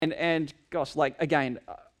And gosh, like, again,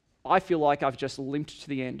 I feel like I've just limped to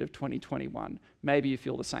the end of 2021. Maybe you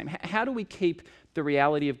feel the same. How do we keep the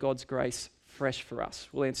reality of God's grace fresh for us?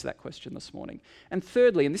 We'll answer that question this morning. And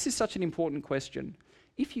thirdly, and this is such an important question,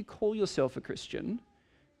 if you call yourself a Christian,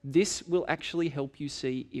 this will actually help you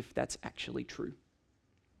see if that's actually true.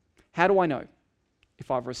 How do I know if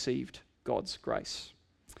I've received God's grace?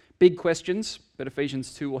 Big questions, but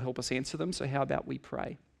Ephesians 2 will help us answer them. So how about we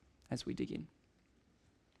pray as we dig in?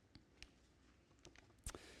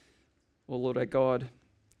 Well, Lord our God,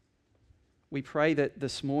 we pray that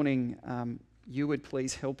this morning you would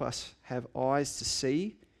please help us have eyes to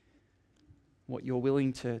see what you're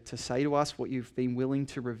willing to say to us, what you've been willing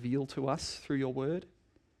to reveal to us through your word.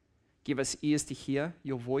 Give us ears to hear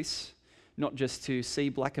your voice, not just to see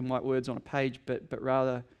black and white words on a page, but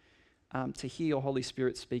rather to hear your Holy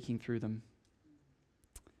Spirit speaking through them.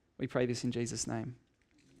 We pray this in Jesus' name.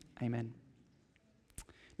 Amen.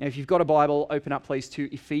 Now, if you've got a Bible, open up please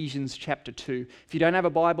to Ephesians chapter 2. If you don't have a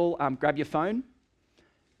Bible, grab your phone,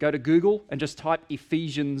 go to Google and just type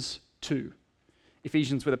Ephesians 2.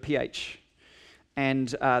 Ephesians with a PH. And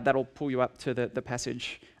that'll pull you up to the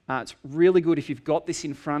passage. It's really good if you've got this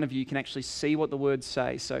in front of you, you can actually see what the words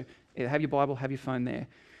say. So have your Bible, have your phone there.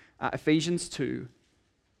 Ephesians 2,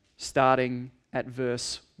 starting at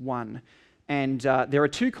verse 1. And there are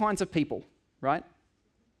two kinds of people, right?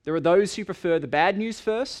 There are those who prefer the bad news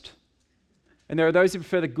first, and there are those who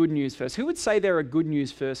prefer the good news first. Who would say they're a good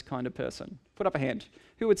news first kind of person? Put up a hand.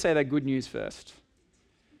 Who would say they're good news first?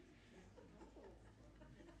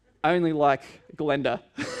 Only like Glenda.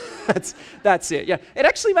 That's it. Yeah, it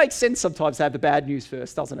actually makes sense sometimes to have the bad news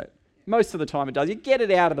first, doesn't it? Most of the time it does. You get it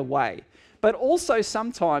out of the way. But also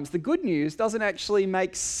sometimes the good news doesn't actually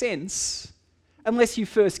make sense unless you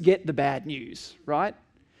first get the bad news, right?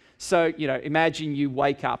 So, imagine you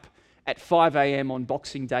wake up at 5 a.m. on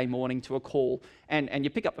Boxing Day morning to a call and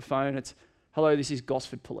you pick up the phone, it's, hello, this is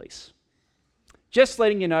Gosford Police. Just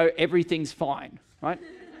letting you know everything's fine, right?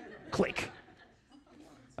 Click.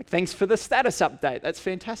 Like, thanks for the status update. That's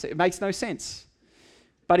fantastic. It makes no sense.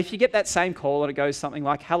 But if you get that same call and it goes something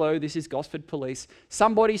like, hello, this is Gosford Police.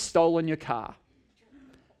 Somebody's stolen your car.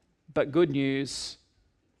 But good news,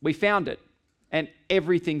 we found it and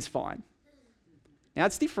everything's fine. Now,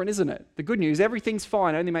 it's different, isn't it? The good news, everything's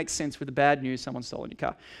fine, only makes sense with the bad news, someone's stolen your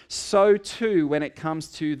car. So too, when it comes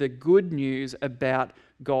to the good news about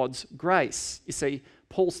God's grace. You see,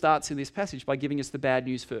 Paul starts in this passage by giving us the bad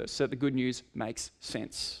news first, so the good news makes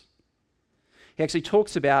sense. He actually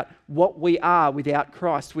talks about what we are without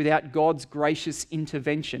Christ, without God's gracious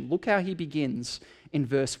intervention. Look how he begins in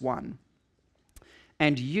verse 1.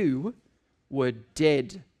 And you were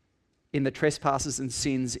dead in the trespasses and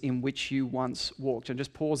sins in which you once walked. And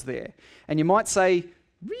just pause there. And you might say,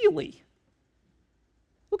 really?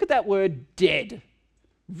 Look at that word dead.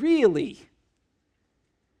 Really?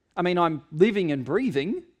 I mean, I'm living and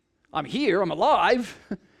breathing. I'm here, I'm alive.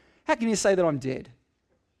 How can you say that I'm dead?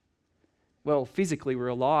 Well, physically we're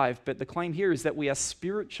alive, but the claim here is that we are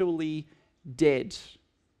spiritually dead.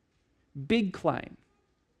 Big claim.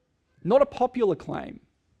 Not a popular claim.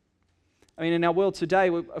 I mean, in our world today,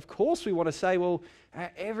 of course we want to say, well,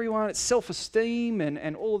 everyone, it's self-esteem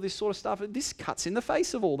and all of this sort of stuff. This cuts in the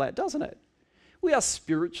face of all that, doesn't it? We are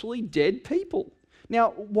spiritually dead people.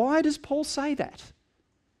 Now, why does Paul say that?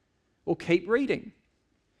 Well, keep reading.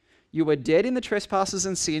 You were dead in the trespasses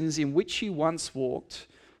and sins in which you once walked,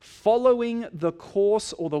 following the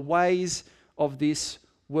course or the ways of this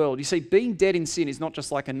world. You see, being dead in sin is not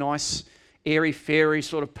just like a nice, airy-fairy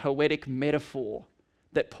sort of poetic metaphor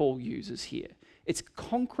that Paul uses here. It's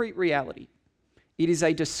concrete reality. It is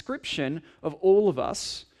a description of all of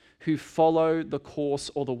us who follow the course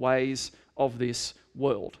or the ways of this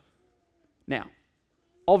world. Now,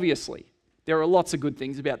 obviously, there are lots of good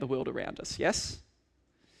things about the world around us, yes?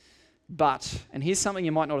 But, and here's something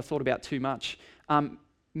you might not have thought about too much,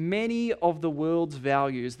 many of the world's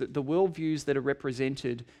values, the worldviews that are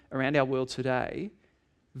represented around our world today,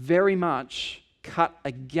 very much cut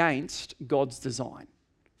against God's design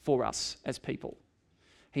for us as people.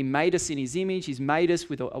 He made us in his image. He's made us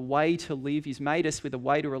with a way to live. He's made us with a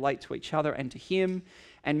way to relate to each other and to him.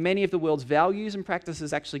 And many of the world's values and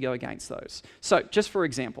practices actually go against those. So, just for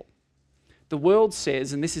example, the world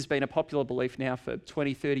says, and this has been a popular belief now for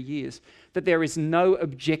 20, 30 years, that there is no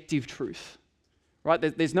objective truth, right?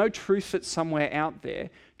 There's no truth that's somewhere out there.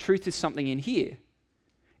 Truth is something in here.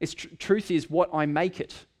 Truth is what I make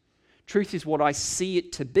it. Truth is what I see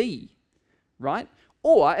it to be, right?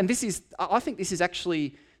 Or, and I think this is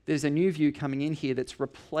actually, there's a new view coming in here that's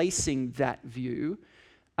replacing that view.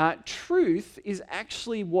 Truth is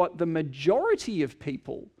actually what the majority of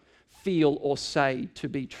people feel or say to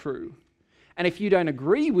be true. And if you don't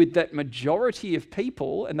agree with that majority of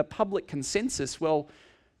people and the public consensus, well,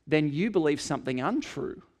 then you believe something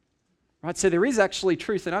untrue. Right? So there is actually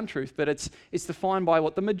truth and untruth, but it's defined by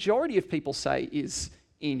what the majority of people say is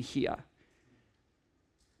in here.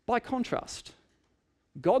 By contrast,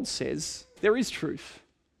 God says there is truth.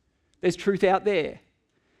 There's truth out there.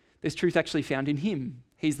 There's truth actually found in him.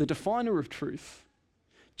 He's the definer of truth.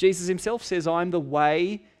 Jesus himself says, "I am the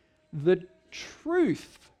way, the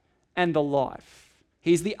truth, and the life."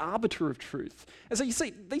 He's the arbiter of truth. And so you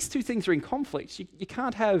see, these two things are in conflict. You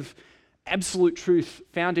can't have absolute truth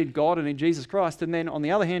found in God and in Jesus Christ, and then on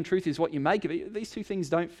the other hand, truth is what you make of it. These two things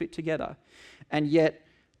don't fit together. And yet,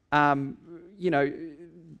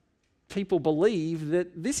 people believe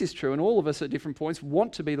that this is true, and all of us at different points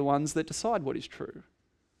want to be the ones that decide what is true.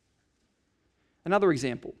 Another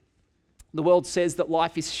example, the world says that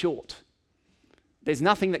life is short. There's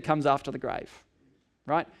nothing that comes after the grave,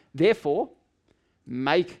 right? Therefore,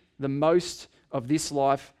 make the most of this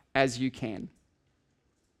life as you can.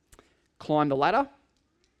 Climb the ladder,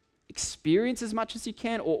 experience as much as you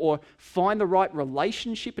can, or find the right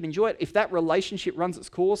relationship and enjoy it. If that relationship runs its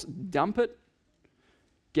course, dump it.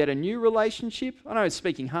 Get a new relationship. I know it's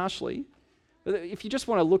speaking harshly, but if you just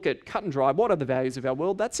want to look at cut and dry, what are the values of our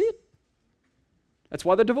world? That's it. That's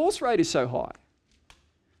why the divorce rate is so high.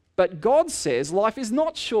 But God says life is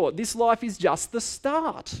not short. This life is just the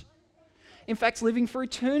start. In fact, living for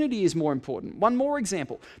eternity is more important. One more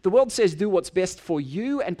example. The world says do what's best for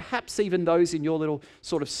you and perhaps even those in your little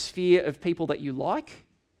sort of sphere of people that you like,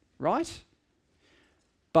 right?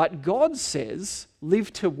 But God says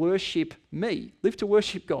live to worship me, live to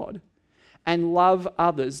worship God, and love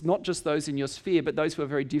others, not just those in your sphere, but those who are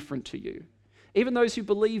very different to you. Even those who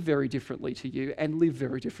believe very differently to you and live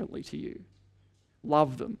very differently to you.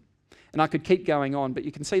 Love them. And I could keep going on, but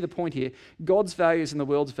you can see the point here. God's values and the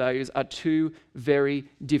world's values are two very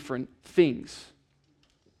different things.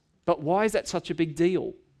 But why is that such a big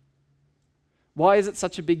deal? Why is it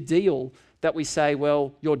such a big deal that we say,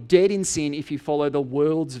 well, you're dead in sin if you follow the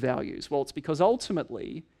world's values? Well, it's because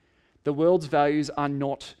ultimately the world's values are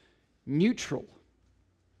not neutral.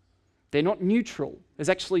 They're not neutral. There's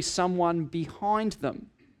actually someone behind them,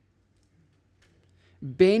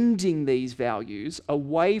 bending these values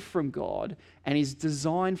away from God and is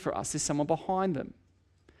designed for us. There's someone behind them.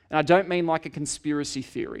 And I don't mean like a conspiracy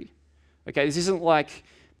theory. Okay, this isn't like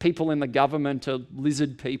people in the government are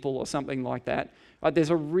lizard people or something like that. There's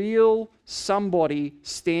a real somebody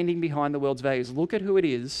standing behind the world's values. Look at who it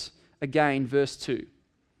is. Again, verse 2.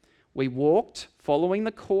 We walked following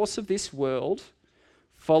the course of this world,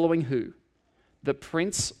 following who? The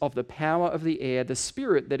prince of the power of the air, the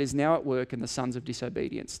spirit that is now at work in the sons of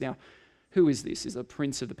disobedience. Now, who is this? Is a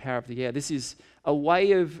prince of the power of the air. This is a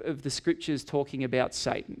way of the scriptures talking about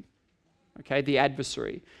Satan, okay, the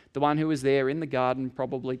adversary, the one who was there in the garden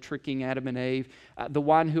probably tricking Adam and Eve, the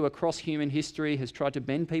one who across human history has tried to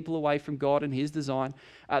bend people away from God and his design,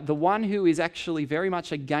 the one who is actually very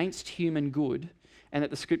much against human good and that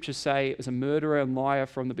the scriptures say is a murderer and liar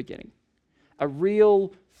from the beginning. A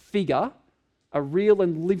real figure, a real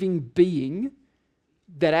and living being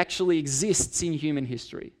that actually exists in human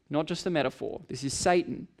history, not just a metaphor. This is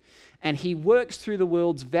Satan. And he works through the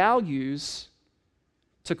world's values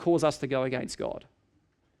to cause us to go against God.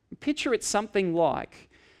 Picture it something like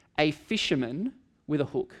a fisherman with a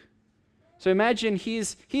hook. So imagine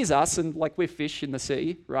here's us, and like we're fish in the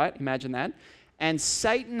sea, right? Imagine that. And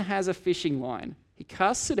Satan has a fishing line. He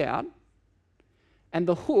casts it out, and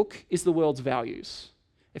the hook is the world's values.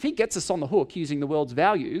 If he gets us on the hook using the world's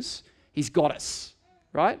values, he's got us,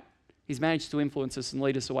 right? He's managed to influence us and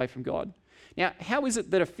lead us away from God. Now, how is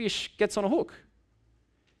it that a fish gets on a hook?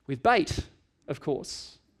 With bait, of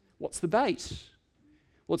course. What's the bait?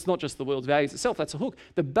 Well, it's not just the world's values itself, that's a hook.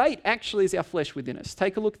 The bait actually is our flesh within us.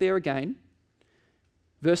 Take a look there again.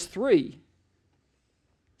 Verse 3.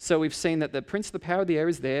 So we've seen that the prince of the power of the air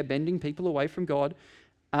is there, bending people away from God.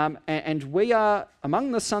 And we are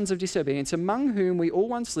among the sons of disobedience, among whom we all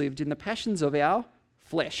once lived in the passions of our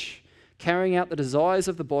flesh, carrying out the desires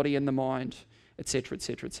of the body and the mind, etc.,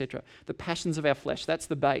 etc., etc. The passions of our flesh, that's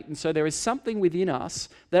the bait. And so there is something within us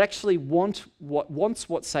that actually wants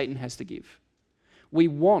what Satan has to give. We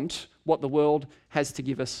want what the world has to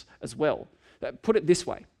give us as well. Put it this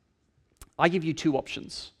way. I give you two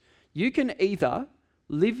options. You can either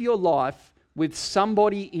live your life with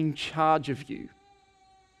somebody in charge of you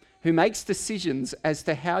who makes decisions as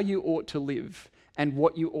to how you ought to live and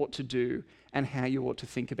what you ought to do and how you ought to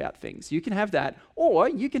think about things. You can have that, or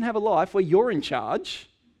you can have a life where you're in charge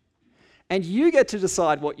and you get to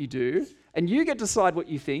decide what you do, and you get to decide what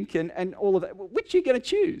you think, and all of that. Which are you going to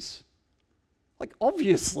choose? Like,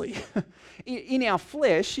 obviously, in our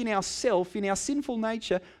flesh, in our self, in our sinful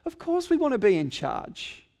nature, of course we want to be in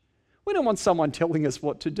charge. We don't want someone telling us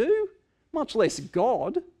what to do, much less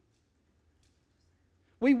God.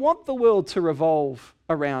 We want the world to revolve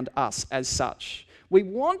around us as such. We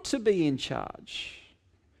want to be in charge,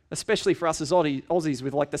 especially for us as Aussies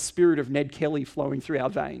with like the spirit of Ned Kelly flowing through our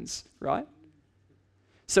veins, right?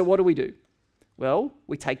 So what do? Well,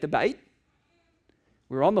 we take the bait.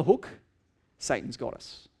 We're on the hook. Satan's got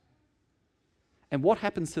us. And what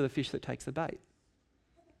happens to the fish that takes the bait?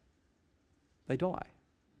 They die.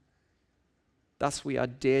 Thus we are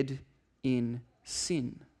dead in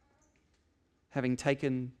sin, having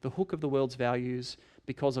taken the hook of the world's values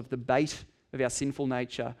because of the bait of our sinful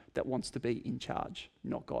nature that wants to be in charge,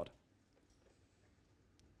 not God.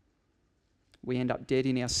 We end up dead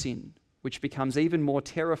in our sin, which becomes even more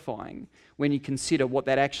terrifying when you consider what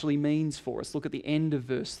that actually means for us. Look at the end of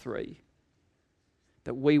verse 3.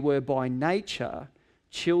 That we were by nature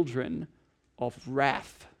children of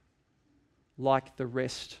wrath, like the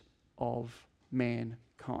rest of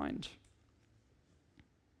mankind.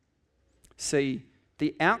 See,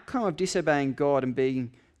 the outcome of disobeying God and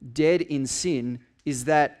being dead in sin is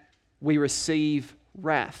that we receive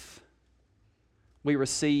wrath. We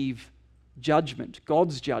receive judgment,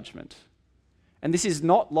 God's judgment. And this is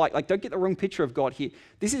not like don't get the wrong picture of God here.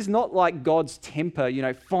 This is not like God's temper,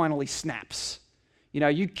 finally snaps.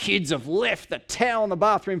 You kids have left the towel in the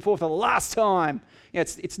bathroom for the last time.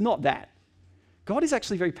 It's not that. God is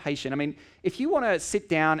actually very patient. I mean, if you want to sit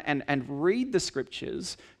down and read the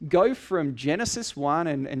scriptures, go from Genesis 1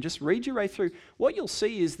 and just read your way through, what you'll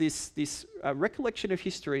see is this recollection of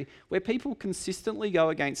history where people consistently go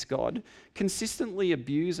against God, consistently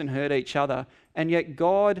abuse and hurt each other, and yet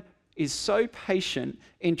God is so patient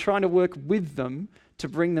in trying to work with them to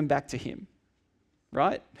bring them back to Him.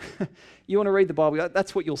 Right? You want to read the Bible,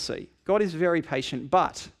 that's what you'll see. God is very patient,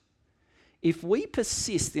 but if we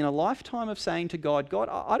persist in a lifetime of saying to God, God,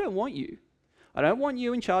 I don't want you. I don't want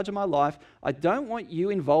you in charge of my life. I don't want you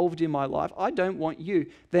involved in my life. I don't want you.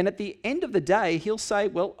 Then at the end of the day, He'll say,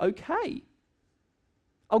 well, okay,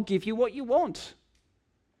 I'll give you what you want.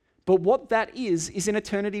 But what that is an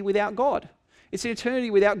eternity without God. It's an eternity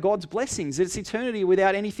without God's blessings. It's eternity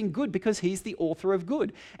without anything good because He's the author of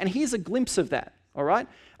good. And here's a glimpse of that. All right?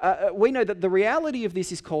 We know that the reality of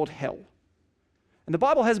this is called hell. And the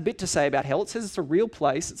Bible has a bit to say about hell. It says it's a real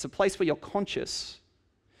place. It's a place where you're conscious.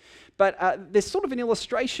 But there's sort of an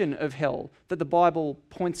illustration of hell that the Bible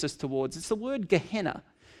points us towards. It's the word Gehenna.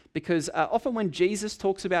 Because often when Jesus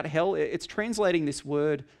talks about hell, it's translating this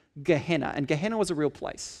word Gehenna. And Gehenna was a real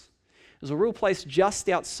place. It was a real place just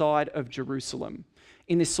outside of Jerusalem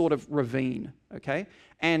in this sort of ravine, okay?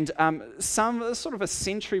 And some sort of a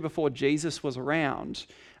century before Jesus was around,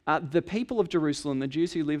 the people of Jerusalem, the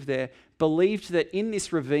Jews who lived there, believed that in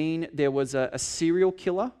this ravine there was a serial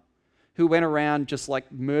killer who went around just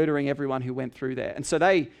like murdering everyone who went through there. And so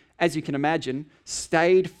they, as you can imagine,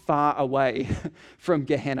 stayed far away from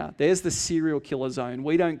Gehenna. There's the serial killer zone.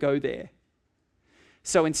 We don't go there.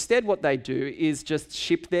 So instead what they do is just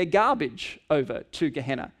ship their garbage over to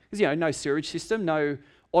Gehenna. Because, no sewage system, no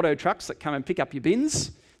auto trucks that come and pick up your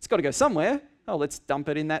bins. It's got to go somewhere. Oh, let's dump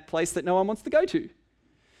it in that place that no one wants to go to.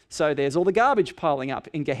 So there's all the garbage piling up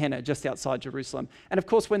in Gehenna just outside Jerusalem. And of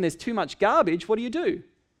course, when there's too much garbage, what do?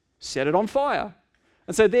 Set it on fire.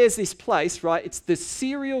 And so there's this place, right? It's the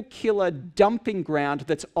serial killer dumping ground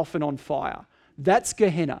that's often on fire. That's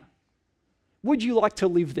Gehenna. Would you like to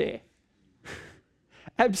live there?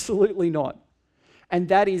 Absolutely not. And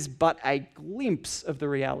that is but a glimpse of the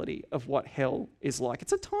reality of what hell is like.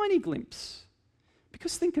 It's a tiny glimpse.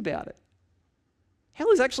 Because think about it. Hell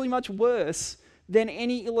is actually much worse than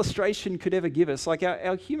any illustration could ever give us. Like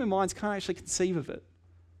our human minds can't actually conceive of it.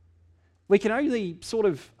 We can only sort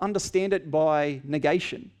of understand it by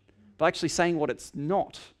negation, by actually saying what it's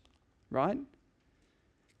not, right?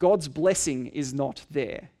 God's blessing is not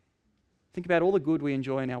there. Think about all the good we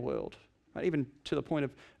enjoy in our world, right? Even to the point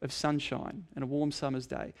of sunshine and a warm summer's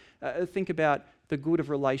day. Think about the good of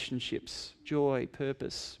relationships, joy,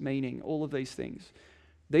 purpose, meaning, all of these things.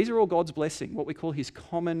 These are all God's blessing, what we call His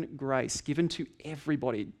common grace, given to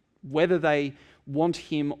everybody, whether they want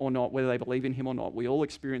Him or not, whether they believe in Him or not. We all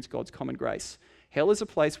experience God's common grace. Hell is a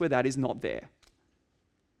place where that is not there.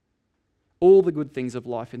 All the good things of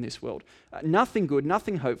life in this world. Nothing good,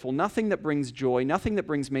 nothing hopeful, nothing that brings joy, nothing that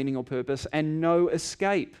brings meaning or purpose, and no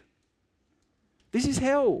escape. This is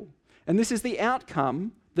hell. And this is the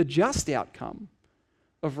outcome, the just outcome,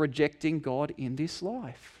 of rejecting God in this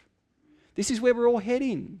life. This is where we're all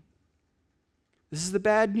heading. This is the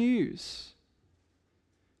bad news.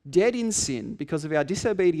 Dead in sin because of our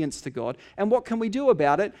disobedience to God. And what can we do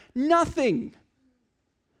about it? Nothing.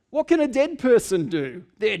 What can a dead person do?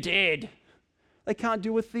 They're dead. They can't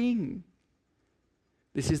do a thing.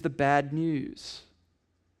 This is the bad news.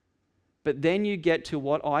 But then you get to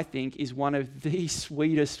what I think is one of the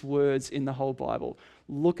sweetest words in the whole Bible.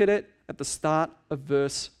 Look at it at the start of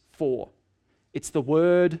verse 4. It's the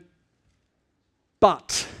word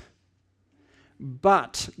but.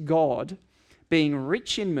 But God, being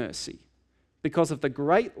rich in mercy, because of the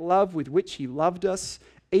great love with which he loved us,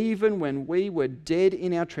 even when we were dead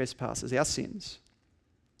in our trespasses, our sins,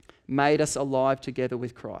 made us alive together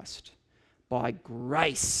with Christ. By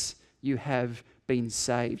grace you have been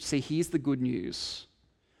saved. See, here's the good news.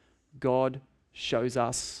 God shows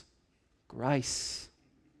us grace.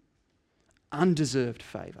 Undeserved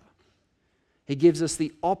favor. He gives us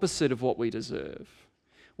the opposite of what we deserve.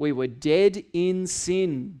 We were dead in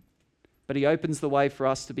sin, but he opens the way for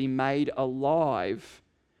us to be made alive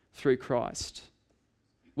through Christ.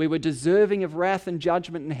 We were deserving of wrath and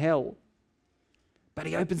judgment and hell, but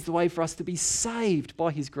he opens the way for us to be saved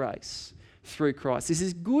by his grace through Christ. This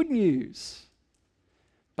is good news.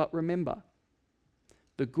 But remember,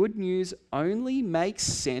 the good news only makes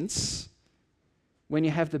sense when you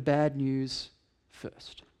have the bad news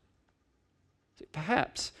first.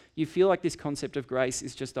 Perhaps you feel like this concept of grace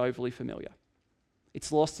is just overly familiar.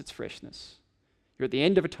 It's lost its freshness. You're at the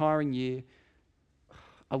end of a tiring year.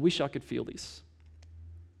 I wish I could feel this.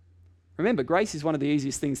 Remember, grace is one of the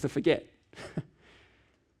easiest things to forget.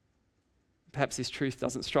 Perhaps this truth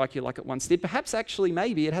doesn't strike you like it once did. Perhaps actually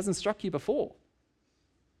maybe it hasn't struck you before.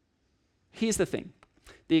 Here's the thing.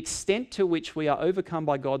 The extent to which we are overcome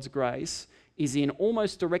by God's grace is in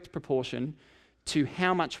almost direct proportion to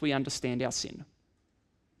how much we understand our sin,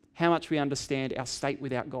 how much we understand our state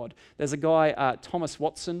without God. There's a guy, Thomas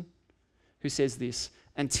Watson, who says this: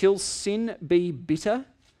 until sin be bitter,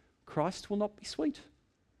 Christ will not be sweet.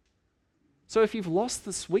 So if you've lost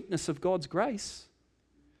the sweetness of God's grace,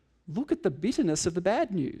 look at the bitterness of the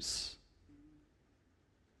bad news.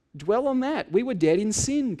 Dwell on that. We were dead in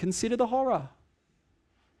sin. Consider the horror.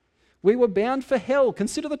 We were bound for hell.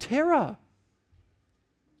 Consider the terror.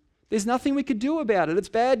 There's nothing we could do about it. It's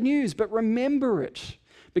bad news, but remember it,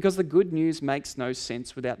 because the good news makes no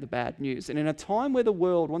sense without the bad news. And in a time where the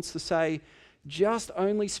world wants to say, just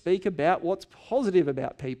only speak about what's positive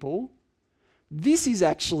about people, this is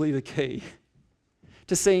actually the key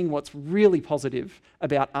to seeing what's really positive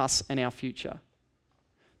about us and our future.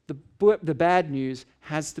 The bad news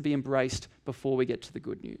has to be embraced before we get to the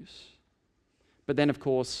good news. But then, of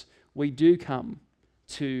course, we do come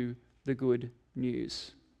to the good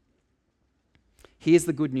news. Here's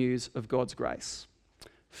the good news of God's grace.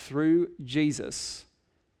 Through Jesus,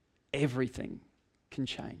 everything can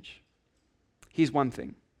change. Here's one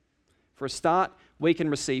thing. For a start, we can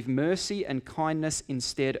receive mercy and kindness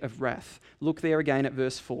instead of wrath. Look there again at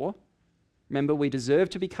verse 4. Remember, we deserve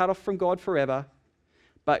to be cut off from God forever,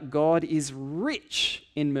 but God is rich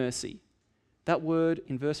in mercy. That word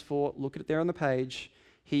in verse 4, look at it there on the page.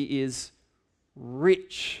 He is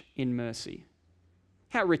rich in mercy.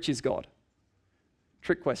 How rich is God?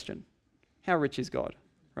 Trick question. How rich is God,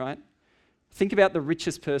 right? Think about the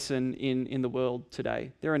richest person in the world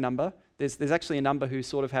today. There are a number. There's actually a number who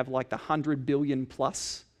sort of have like the 100 billion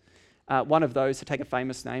plus. One of those, to take a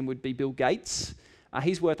famous name, would be Bill Gates.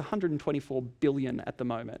 He's worth 124 billion at the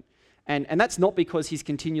moment. And that's not because he's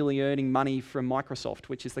continually earning money from Microsoft,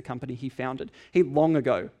 which is the company he founded. He long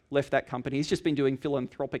ago left that company. He's just been doing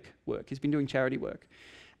philanthropic work. He's been doing charity work.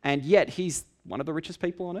 And yet he's one of the richest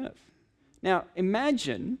people on earth. Now,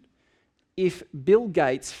 imagine if Bill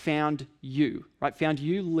Gates found you, right? Found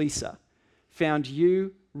you, Lisa, found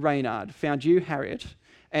you, Reynard, found you, Harriet,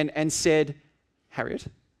 and said, Harriet,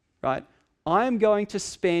 right, I am going to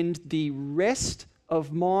spend the rest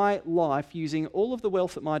of my life using all of the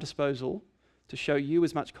wealth at my disposal to show you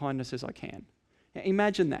as much kindness as I can. Now,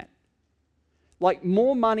 imagine that. Like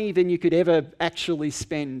more money than you could ever actually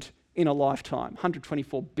spend in a lifetime,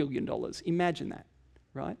 $124 billion. Imagine that,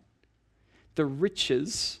 right? The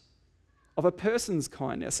riches of a person's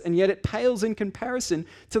kindness, and yet it pales in comparison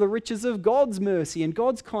to the riches of God's mercy and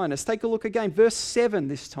God's kindness. Take a look again, verse 7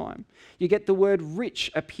 this time. You get the word rich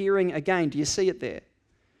appearing again. Do you see it there?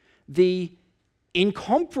 The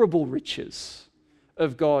incomparable riches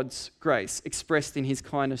of God's grace expressed in his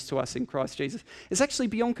kindness to us in Christ Jesus is actually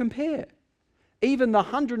beyond compare. Even the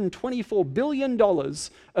 $124 billion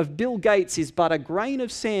of Bill Gates is but a grain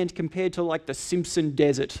of sand compared to like the Simpson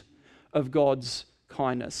Desert of God's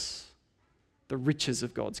kindness. the riches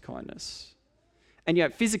of God's kindness.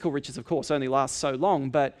 And physical riches, of course, only last so long,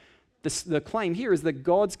 but the claim here is that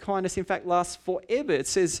God's kindness, in fact, lasts forever. It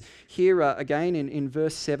says here again in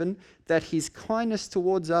verse 7 that his kindness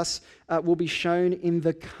towards us will be shown in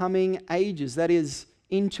the coming ages, that is,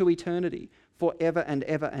 into eternity, forever and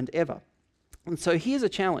ever and ever. And so here's a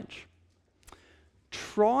challenge.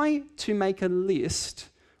 Try to make a list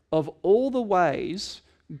of all the ways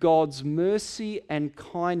God's mercy and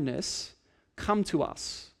kindness come to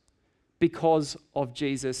us because of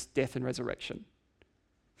Jesus' death and resurrection.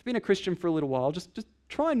 If you've been a Christian for a little while, just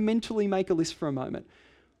try and mentally make a list for a moment.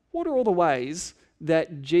 What are all the ways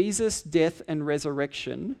that Jesus' death and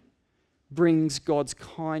resurrection brings God's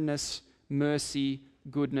kindness, mercy,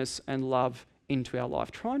 goodness, and love into our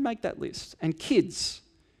life? Try and make that list. And kids,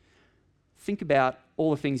 think about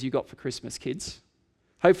all the things you got for Christmas, kids.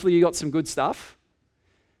 Hopefully you got some good stuff.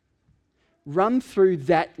 Run through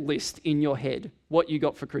that list in your head, what you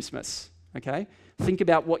got for Christmas, okay? Think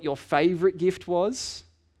about what your favourite gift was.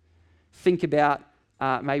 Think about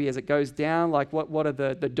maybe as it goes down, like what are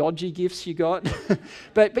the dodgy gifts you got.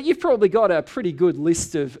 but you've probably got a pretty good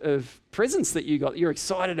list of presents that you're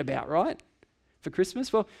excited about, right, for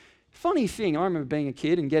Christmas? Well, funny thing, I remember being a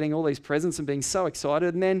kid and getting all these presents and being so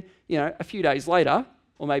excited, and then, a few days later,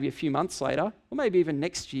 or maybe a few months later, or maybe even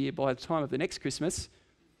next year by the time of the next Christmas,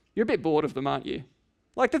 you're a bit bored of them, aren't you?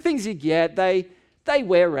 Like the things you get, they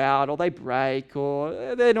wear out or they break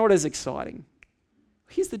or they're not as exciting.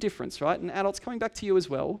 Here's the difference, right? And adults, coming back to you as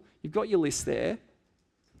well, you've got your list there.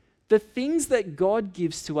 The things that God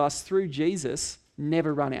gives to us through Jesus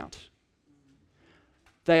never run out.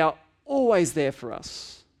 They are always there for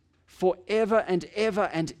us, forever and ever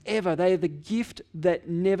and ever. They are the gift that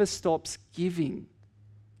never stops giving.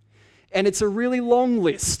 And it's a really long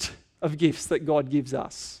list of gifts that God gives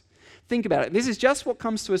us. Think about it. This is just what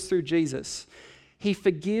comes to us through Jesus. He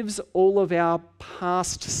forgives all of our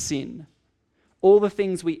past sin, all the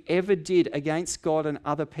things we ever did against God and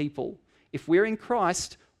other people. If we're in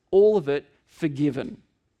Christ, all of it forgiven.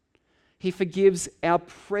 He forgives our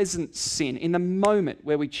present sin in the moment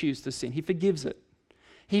where we choose to sin. He forgives it.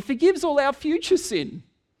 He forgives all our future sin.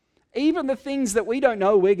 Even the things that we don't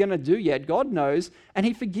know we're going to do yet, God knows, and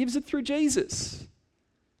he forgives it through Jesus.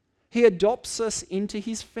 He adopts us into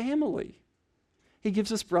his family. He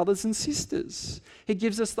gives us brothers and sisters. He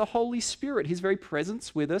gives us the Holy Spirit, his very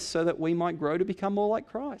presence with us so that we might grow to become more like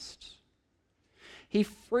Christ. He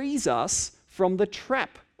frees us from the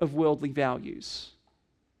trap of worldly values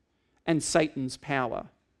and Satan's power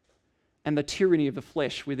and the tyranny of the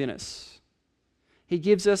flesh within us. He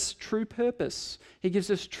gives us true purpose. He gives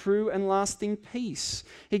us true and lasting peace.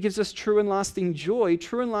 He gives us true and lasting joy,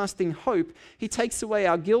 true and lasting hope. He takes away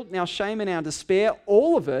our guilt and our shame and our despair,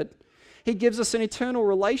 all of it. He gives us an eternal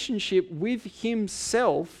relationship with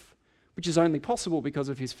himself, which is only possible because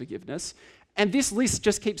of his forgiveness. And this list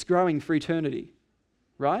just keeps growing for eternity,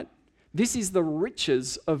 right? This is the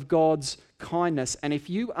riches of God's kindness. And if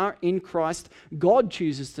you are in Christ, God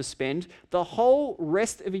chooses to spend the whole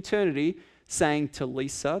rest of eternity saying to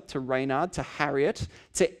Lisa, to Reynard, to Harriet,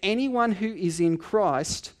 to anyone who is in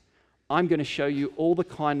Christ, I'm going to show you all the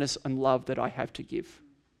kindness and love that I have to give.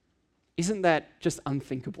 Isn't that just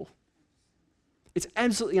unthinkable? It's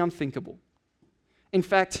absolutely unthinkable. In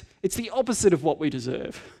fact, it's the opposite of what we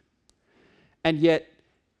deserve. And yet,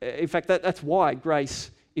 in fact, that's why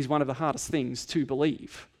grace is one of the hardest things to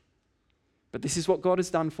believe. But this is what God has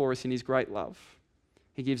done for us in his great love.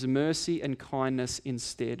 He gives mercy and kindness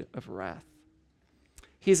instead of wrath.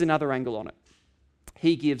 Here's another angle on it.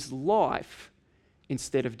 He gives life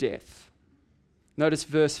instead of death. Notice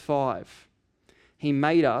verse 5. He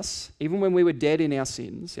made us, even when we were dead in our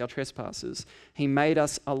sins, our trespasses, he made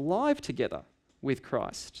us alive together with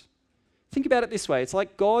Christ. Think about it this way. It's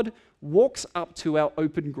like God walks up to our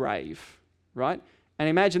open grave, right? And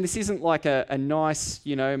imagine this isn't like a nice,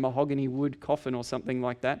 mahogany wood coffin or something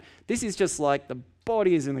like that. This is just like the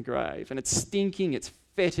body is in the grave and it's stinking, it's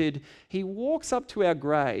fetid. He walks up to our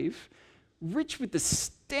grave, rich with the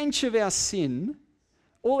stench of our sin,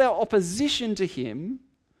 all our opposition to him,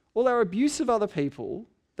 all our abuse of other people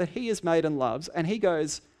that he has made and loves, and he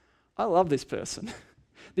goes, I love this person,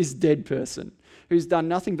 this dead person who's done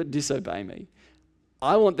nothing but disobey me.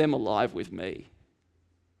 I want them alive with me.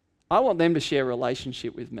 I want them to share a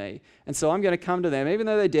relationship with me. And so I'm going to come to them, even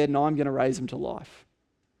though they're dead, and I'm going to raise them to life.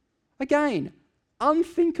 Again,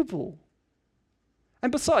 unthinkable.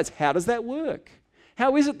 And besides, how does that work?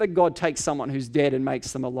 How is it that God takes someone who's dead and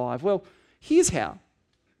makes them alive? Well, here's how.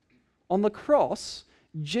 On the cross,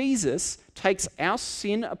 Jesus takes our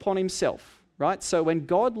sin upon himself, right? So when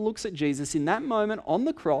God looks at Jesus in that moment on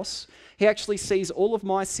the cross, he actually sees all of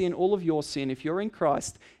my sin, all of your sin. If you're in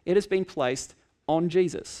Christ, it has been placed on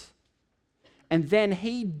Jesus. And then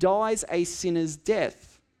he dies a sinner's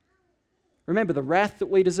death. Remember, the wrath that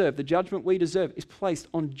we deserve, the judgment we deserve, is placed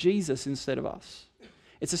on Jesus instead of us.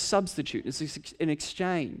 It's a substitute. It's an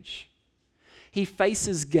exchange. He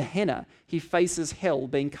faces Gehenna. He faces hell,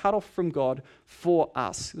 being cut off from God for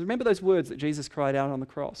us. Remember those words that Jesus cried out on the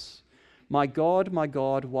cross? My God,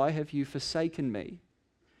 why have you forsaken me?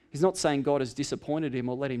 He's not saying God has disappointed him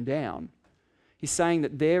or let him down. He's saying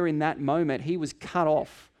that there in that moment, he was cut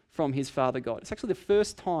off from his Father God. It's actually the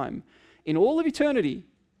first time in all of eternity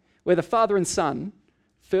where the Father and Son,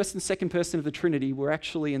 first and second person of the Trinity, were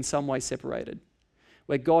actually in some way separated.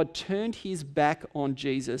 Where God turned his back on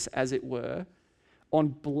Jesus, as it were, on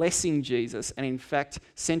blessing Jesus, and in fact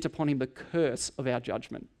sent upon him the curse of our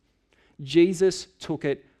judgment. Jesus took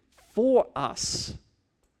it for us.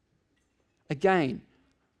 Again,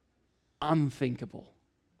 unthinkable.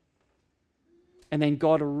 And then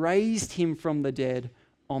God raised him from the dead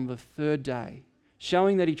on the third day,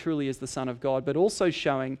 showing that he truly is the Son of God, but also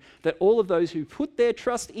showing that all of those who put their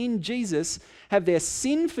trust in Jesus have their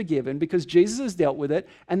sin forgiven because Jesus has dealt with it,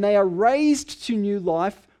 and they are raised to new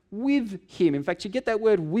life with him. In fact, you get that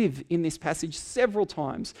word with in this passage several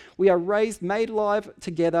times. We are raised, made alive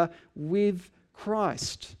together with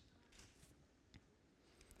Christ.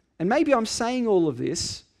 And maybe I'm saying all of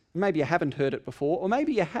this, maybe you haven't heard it before, or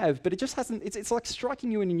maybe you have, but it just hasn't, it's like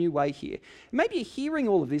striking you in a new way here. Maybe you're hearing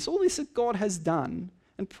all this that God has done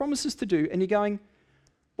and promises to do, and you're going,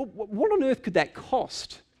 well, what on earth could that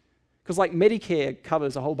cost? Because like Medicare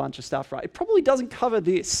covers a whole bunch of stuff, right? It probably doesn't cover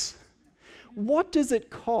this. What does it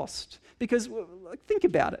cost? Because think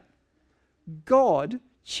about it. God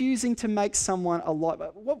choosing to make someone alive.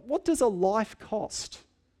 What does a life cost?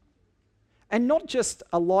 And not just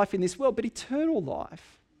a life in this world, but eternal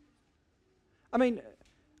life. I mean,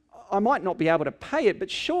 I might not be able to pay it,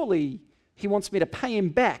 but surely he wants me to pay him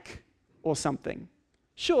back or something.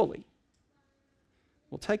 Surely.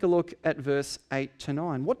 Well, take a look at verse 8 to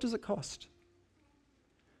 9. What does it cost?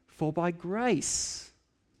 For by grace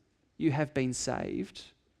you have been saved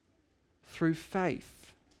through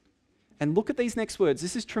faith. And look at these next words.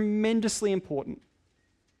 This is tremendously important.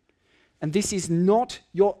 And this is not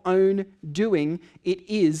your own doing. It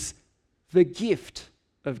is the gift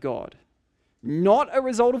of God. Not a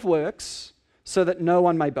result of works, so that no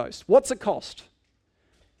one may boast. What's it cost?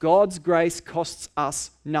 God's grace costs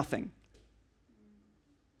us nothing.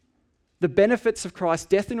 The benefits of Christ's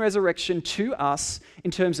death and resurrection to us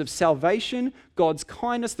in terms of salvation, God's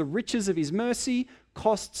kindness, the riches of his mercy,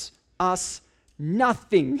 costs us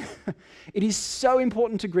nothing. It is so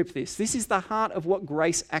important to grip this. This is the heart of what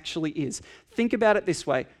grace actually is. Think about it this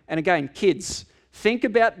way. And again, kids, think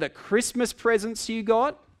about the Christmas presents you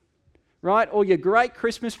got, right? All your great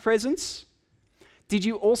Christmas presents. Did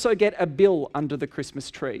you also get a bill under the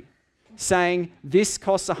Christmas tree saying, this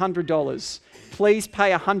costs $100. Please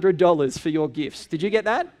pay $100 for your gifts? Did you get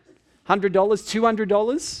that? $100,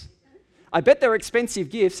 $200? I bet they're expensive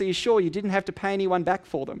gifts. Are you sure you didn't have to pay anyone back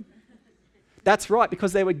for them? That's right,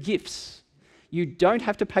 because they were gifts. You don't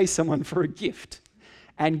have to pay someone for a gift.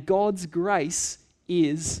 And God's grace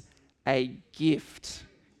is a gift.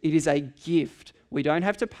 It is a gift. We don't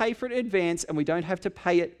have to pay for it in advance, and we don't have to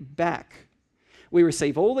pay it back. We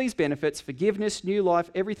receive all these benefits, forgiveness, new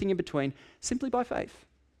life, everything in between, simply by faith.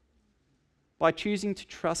 By choosing to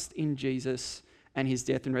trust in Jesus and his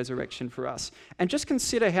death and resurrection for us. And just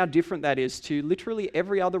consider how different that is to literally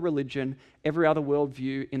every other religion, every other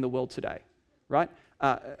worldview in the world today, right?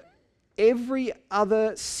 Every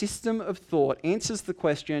other system of thought answers the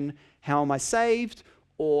question, how am I saved?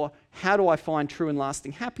 Or how do I find true and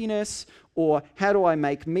lasting happiness? Or how do I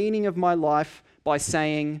make meaning of my life by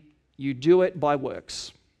saying, you do it by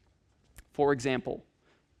works. For example,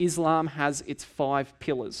 Islam has its 5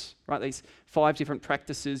 pillars, right? These 5 different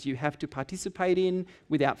practices you have to participate in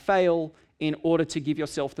without fail in order to give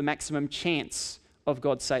yourself the maximum chance of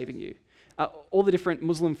God saving you. All the different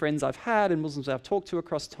Muslim friends I've had and Muslims I've talked to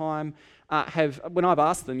across time when I've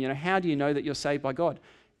asked them, how do you know that you're saved by God?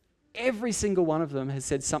 Every single one of them has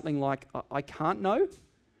said something like, I can't know,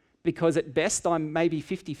 because at best I'm maybe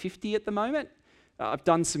 50-50 at the moment. I've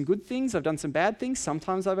done some good things, I've done some bad things.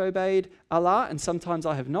 Sometimes I've obeyed Allah and sometimes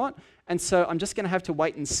I have not. And so I'm just going to have to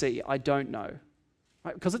wait and see. I don't know.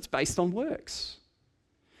 Right? Because it's based on works.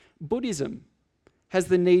 Buddhism has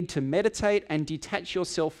the need to meditate and detach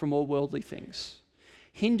yourself from all worldly things.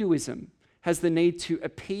 Hinduism has the need to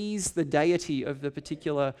appease the deity of the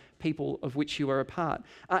particular people of which you are a part.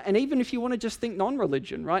 And even if you want to just think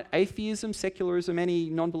non-religion, right? Atheism, secularism, any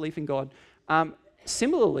non-belief in God,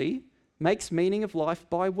 similarly makes meaning of life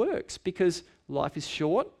by works, because life is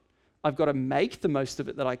short. I've got to make the most of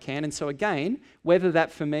it that I can. And so again, whether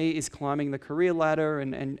that for me is climbing the career ladder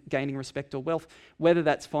and gaining respect or wealth, whether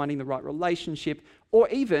that's finding the right relationship, or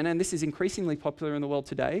even, and this is increasingly popular in the world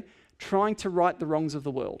today, trying to right the wrongs of the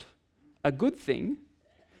world. A good thing,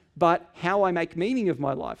 but how I make meaning of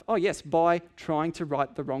my life. Oh yes, by trying to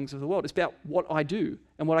right the wrongs of the world. It's about what I do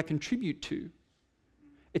and what I contribute to.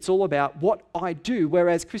 It's all about what I do,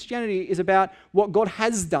 whereas Christianity is about what God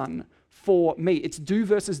has done for me. It's do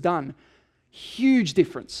versus done. Huge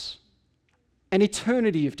difference. An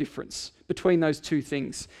eternity of difference between those two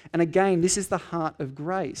things. And again, this is the heart of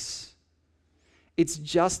grace. It's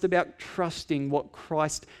just about trusting what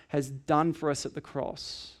Christ has done for us at the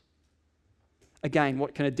cross. Again,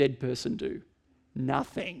 what can a dead person do?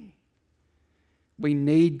 Nothing. We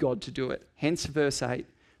need God to do it. Hence verse 8,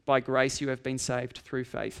 by grace you have been saved through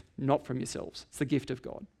faith, not from yourselves. It's the gift of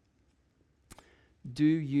God. Do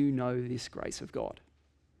you know this grace of God?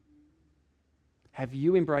 Have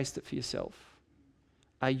you embraced it for yourself?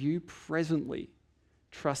 Are you presently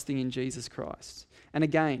trusting in Jesus Christ? And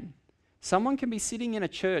again, someone can be sitting in a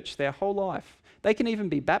church their whole life. They can even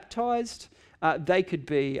be baptized. They could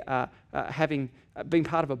be having been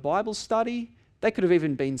part of a Bible study. They could have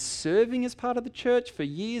even been serving as part of the church for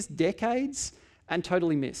years, decades, and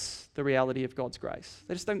totally miss the reality of God's grace.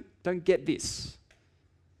 They just don't get this.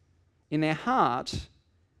 In their heart,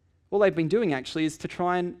 all they've been doing actually is to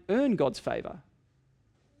try and earn God's favor.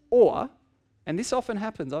 Or, and this often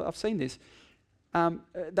happens, I've seen this,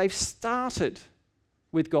 they've started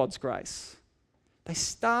with God's grace. They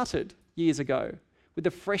started years ago with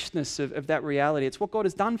the freshness of that reality. It's what God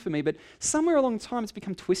has done for me, but somewhere along the time it's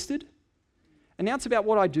become twisted. And now it's about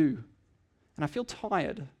what I do. And I feel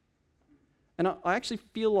tired. And I actually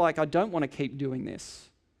feel like I don't want to keep doing this.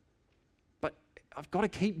 But I've got to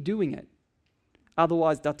keep doing it.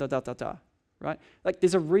 Otherwise, right? Like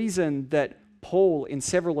there's a reason that Paul, in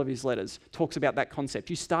several of his letters, talks about that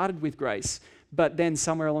concept. You started with grace, but then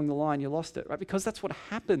somewhere along the line you lost it, right? Because that's what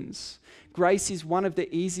happens. Grace is one of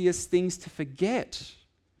the easiest things to forget.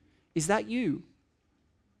 Is that you?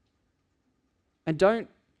 And don't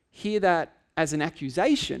hear that as an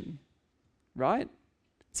accusation, right?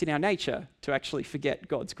 It's in our nature to actually forget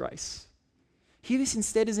God's grace. Hear this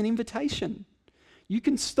instead as an invitation. You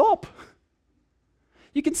can stop.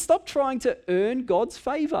 You can stop trying to earn God's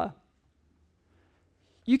favor.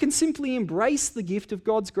 You can simply embrace the gift of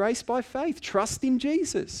God's grace by faith. Trust in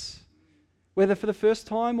Jesus, whether for the first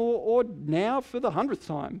time or now for the 100th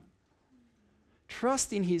time.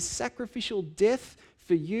 Trust in his sacrificial death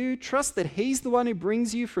for you. Trust that he's the one who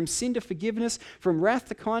brings you from sin to forgiveness, from wrath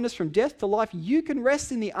to kindness, from death to life. You can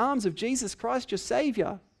rest in the arms of Jesus Christ, your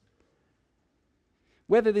Savior.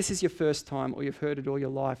 Whether this is your first time or you've heard it all your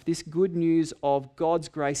life, this good news of God's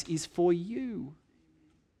grace is for you.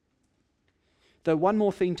 Though one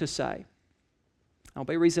more thing to say. I'll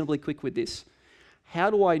be reasonably quick with this. How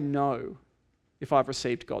do I know if I've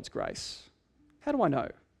received God's grace? How do I know?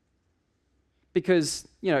 Because,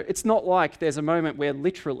 it's not like there's a moment where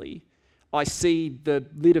literally I see the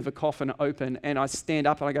lid of a coffin open and I stand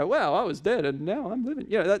up and I go, wow, I was dead and now I'm living.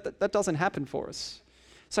 That doesn't happen for us.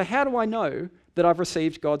 So how do I know that I've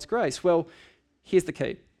received God's grace? Well, here's the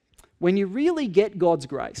key. When you really get God's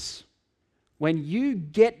grace, when you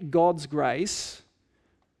get God's grace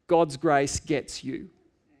gets you.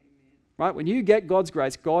 Right? When you get God's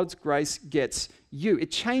grace gets you.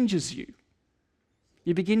 It changes you.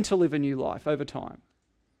 You begin to live a new life over time.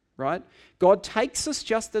 Right? God takes us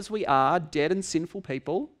just as we are, dead and sinful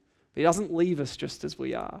people. But he doesn't leave us just as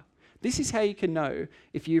we are. This is how you can know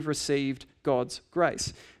if you've received God's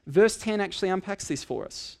grace. Verse 10 actually unpacks this for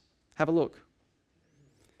us. Have a look.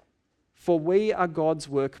 For we are God's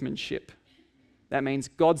workmanship. That means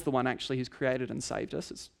God's the one actually who's created and saved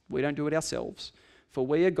us. We don't do it ourselves. For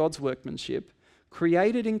we are God's workmanship,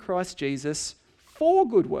 created in Christ Jesus for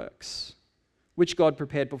good works, which God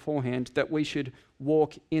prepared beforehand that we should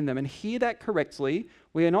walk in them. And hear that correctly.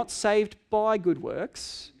 We are not saved by good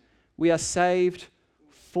works. We are saved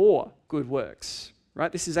for good works.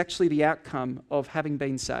 Right? This is actually the outcome of having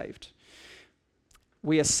been saved.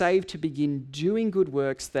 We are saved to begin doing good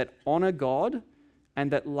works that honor God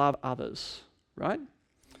and that love others. Right?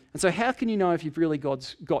 And so how can you know if you've really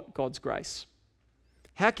got God's grace?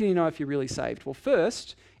 How can you know if you're really saved? Well,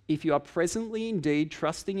 first, if you are presently indeed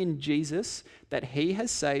trusting in Jesus, that he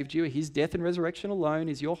has saved you, his death and resurrection alone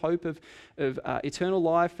is your hope of eternal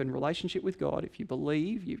life and relationship with God, if you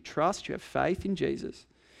believe, you trust, you have faith in Jesus,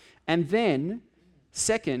 and then,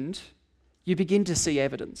 second, you begin to see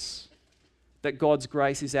evidence that God's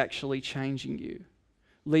grace is actually changing you,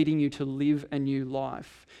 leading you to live a new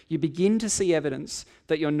life. You begin to see evidence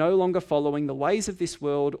that you're no longer following the ways of this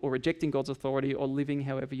world or rejecting God's authority or living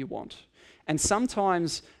however you want. And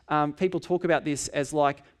sometimes people talk about this as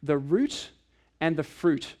like the root and the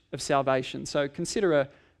fruit of salvation. So consider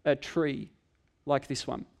a tree like this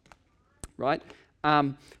one, right?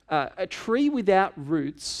 A tree without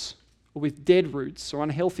roots or with dead roots or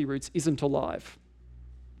unhealthy roots isn't alive,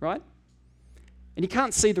 right? And you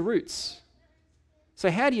can't see the roots.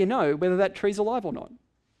 So how do you know whether that tree's alive or not?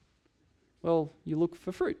 Well, you look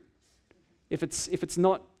for fruit. If it's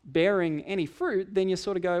not bearing any fruit, then you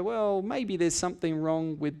sort of go, well, maybe there's something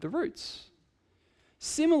wrong with the roots.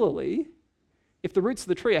 Similarly, if the roots of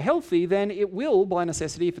the tree are healthy, then it will, by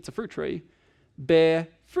necessity, if it's a fruit tree, bear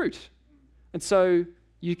fruit. And so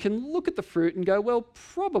you can look at the fruit and go, well,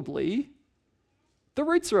 probably the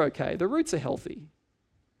roots are okay. The roots are healthy.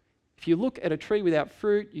 If you look at a tree without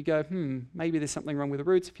fruit, you go, maybe there's something wrong with the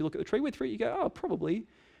roots. If you look at the tree with fruit, you go, oh, probably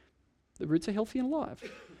the roots are healthy and alive.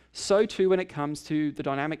 So too when it comes to the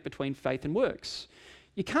dynamic between faith and works.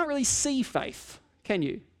 You can't really see faith, can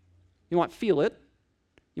you? You might feel it,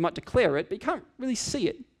 you might declare it, but you can't really see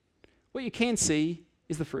it. What you can see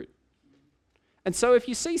is the fruit. And so if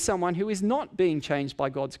you see someone who is not being changed by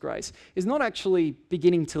God's grace, is not actually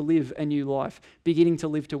beginning to live a new life, beginning to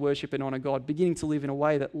live to worship and honour God, beginning to live in a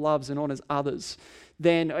way that loves and honours others,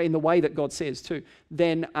 then in the way that God says too,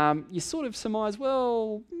 then you sort of surmise,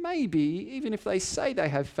 well, maybe even if they say they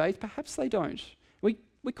have faith, perhaps they don't.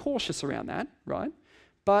 We're cautious around that, right?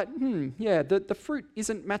 But the fruit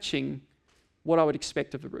isn't matching what I would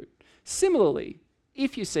expect of the root. Similarly,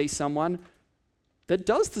 if you see someone that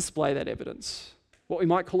does display that evidence, what we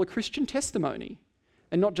might call a Christian testimony,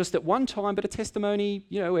 and not just at one time, but a testimony,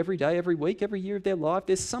 every day, every week, every year of their life,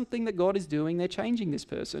 there's something that God is doing, they're changing this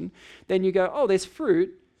person, then you go, oh, there's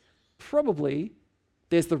fruit, probably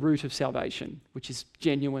there's the root of salvation, which is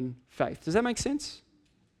genuine faith. Does that make sense?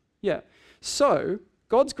 Yeah. So,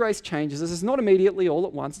 God's grace changes us. It's not immediately, all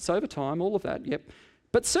at once, it's over time, all of that, yep.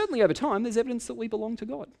 But certainly over time, there's evidence that we belong to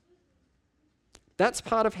God. That's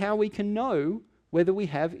part of how we can know whether we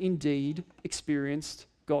have indeed experienced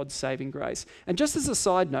God's saving grace. And just as a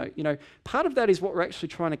side note, part of that is what we're actually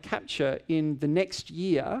trying to capture in the next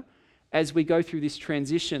year as we go through this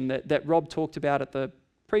transition that Rob talked about at the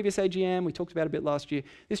previous AGM, we talked about a bit last year,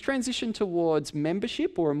 this transition towards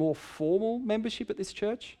membership or a more formal membership at this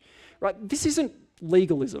church, right? This isn't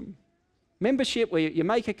legalism. Membership where you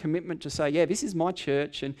make a commitment to say, yeah, this is my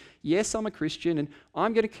church, and yes, I'm a Christian, and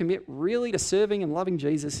I'm going to commit really to serving and loving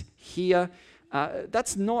Jesus here.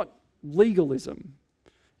 That's not legalism.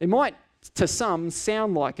 It might, to some,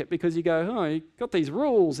 sound like it because you go, oh, you've got these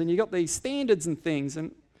rules and you've got these standards and things,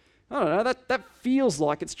 and I don't know, that feels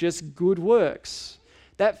like it's just good works.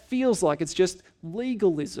 That feels like it's just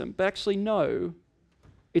legalism. But actually, no,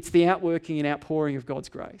 it's the outworking and outpouring of God's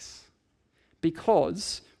grace.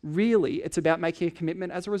 Because really, it's about making a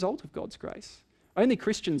commitment as a result of God's grace. Only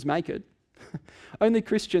Christians make it. Only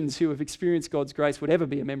Christians who have experienced God's grace would ever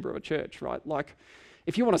be a member of a church, right? Like,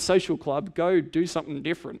 if you want a social club, go do something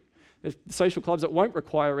different. There's social clubs that won't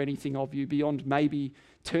require anything of you beyond maybe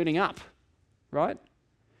turning up, right?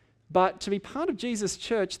 But to be part of Jesus'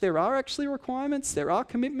 church, there are actually requirements, there are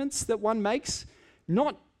commitments that one makes,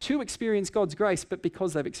 not to experience God's grace, but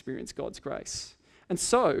because they've experienced God's grace. And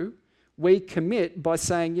so, we commit by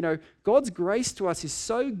saying, God's grace to us is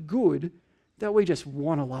so good that we just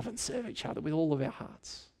want to love and serve each other with all of our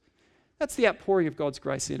hearts. That's the outpouring of God's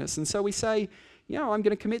grace in us. And so we say, I'm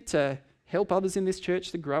going to commit to help others in this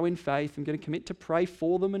church to grow in faith. I'm going to commit to pray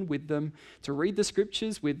for them and with them, to read the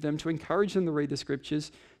scriptures with them, to encourage them to read the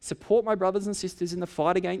scriptures, support my brothers and sisters in the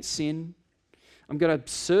fight against sin. I'm going to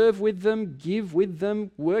serve with them, give with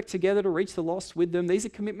them, work together to reach the lost with them. These are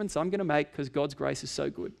commitments I'm going to make because God's grace is so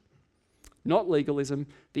good. Not legalism,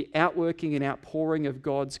 the outworking and outpouring of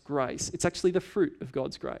God's grace. It's actually the fruit of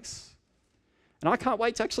God's grace. And I can't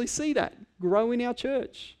wait to actually see that grow in our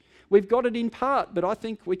church. We've got it in part, but I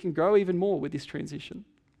think we can grow even more with this transition.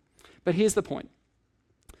 But here's the point.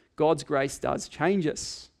 God's grace does change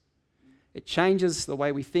us. It changes the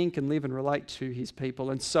way we think and live and relate to his people.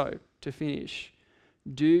 And so, to finish,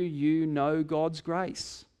 do you know God's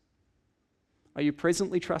grace? Are you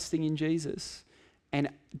presently trusting in Jesus? And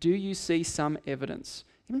do you see some evidence,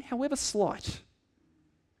 even however slight,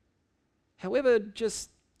 however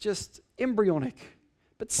just just embryonic,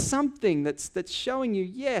 but something that's showing you,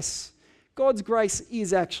 yes, God's grace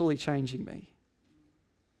is actually changing me.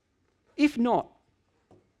 If not,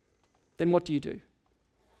 then what do you do?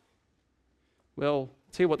 Well,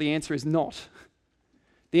 I'll tell you what the answer is not.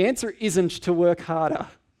 The answer isn't to work harder,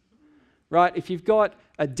 right? If you've got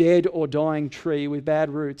a dead or dying tree with bad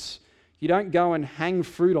roots, you don't go and hang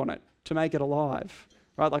fruit on it to make it alive,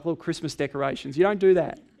 right? Like little Christmas decorations. You don't do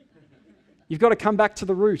that. You've got to come back to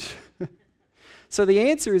the root. So the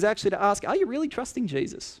answer is actually to ask, are you really trusting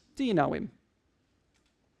Jesus? Do you know him?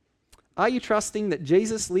 Are you trusting that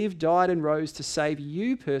Jesus lived, died, and rose to save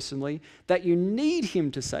you personally, that you need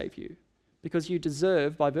him to save you because you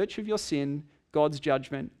deserve, by virtue of your sin, God's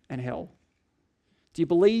judgment and hell? Do you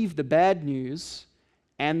believe the bad news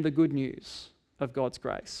and the good news of God's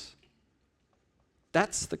grace?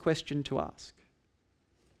 That's the question to ask.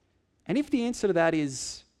 And if the answer to that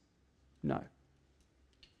is no,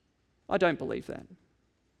 I don't believe that,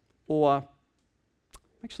 or I'm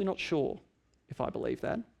actually not sure if I believe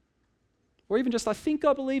that, or even just I think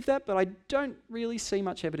I believe that, but I don't really see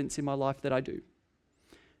much evidence in my life that I do,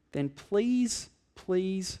 then please,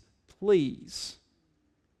 please, please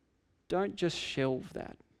don't just shelve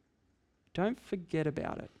that. Don't forget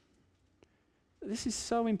about it. This is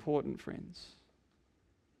so important, friends.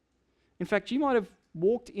 In fact, you might have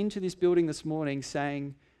walked into this building this morning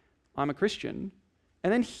saying, I'm a Christian,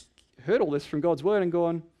 and then heard all this from God's word and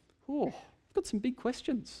gone, oh, I've got some big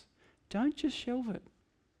questions. Don't just shelve it.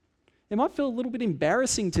 It might feel a little bit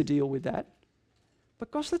embarrassing to deal with that, but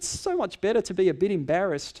gosh, that's so much better to be a bit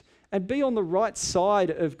embarrassed and be on the right side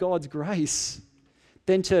of God's grace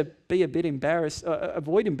than to be a bit embarrassed,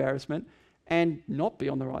 avoid embarrassment and not be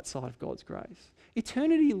on the right side of God's grace.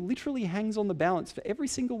 Eternity literally hangs on the balance for every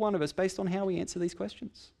single one of us based on how we answer these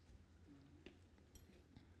questions.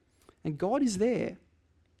 And God is there,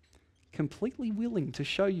 completely willing to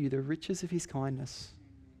show you the riches of his kindness,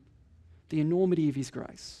 the enormity of his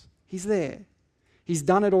grace. He's there. He's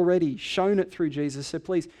done it already, shown it through Jesus. So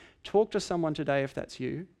please talk to someone today if that's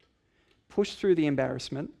you. Push through the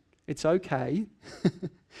embarrassment. It's okay.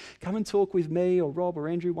 Come and talk with me or Rob or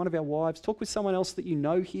Andrew, one of our wives. Talk with someone else that you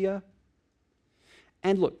know here.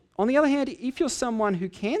 And look, on the other hand, if you're someone who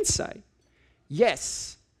can say,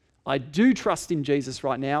 yes, I do trust in Jesus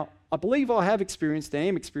right now, I believe I have experienced and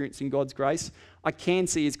am experiencing God's grace, I can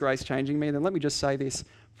see his grace changing me, then let me just say this,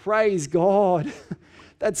 praise God.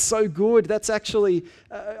 That's so good. That's actually,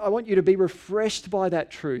 I want you to be refreshed by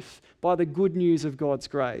that truth, by the good news of God's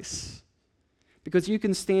grace. Because you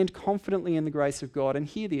can stand confidently in the grace of God. And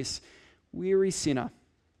hear this, weary sinner,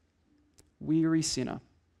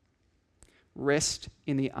 rest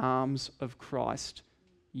in the arms of Christ,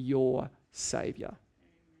 your Saviour.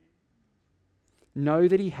 Know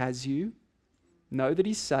that he has you. Know that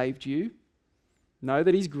he's saved you. Know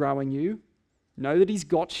that he's growing you. Know that he's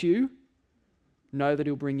got you. Know that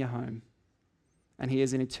he'll bring you home. And he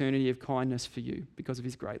has an eternity of kindness for you because of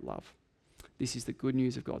his great love. This is the good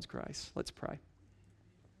news of God's grace. Let's pray.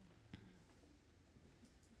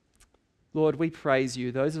 Lord, we praise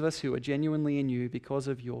you, those of us who are genuinely in you because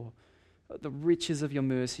of the riches of your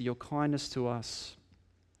mercy, your kindness to us,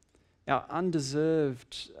 our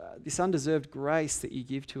this undeserved grace that you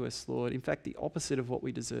give to us, Lord. In fact, the opposite of what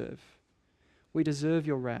we deserve. We deserve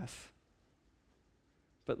your wrath.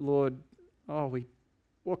 But Lord,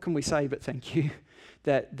 what can we say but thank you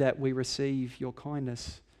that we receive your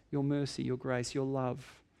kindness, your mercy, your grace, your love,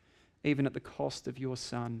 even at the cost of your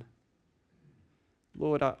Son.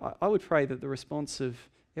 Lord, I would pray that the response of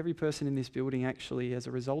every person in this building actually, as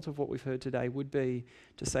a result of what we've heard today, would be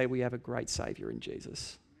to say we have a great Saviour in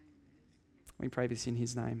Jesus. We pray this in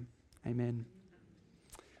his name. Amen.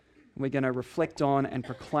 We're going to reflect on and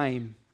proclaim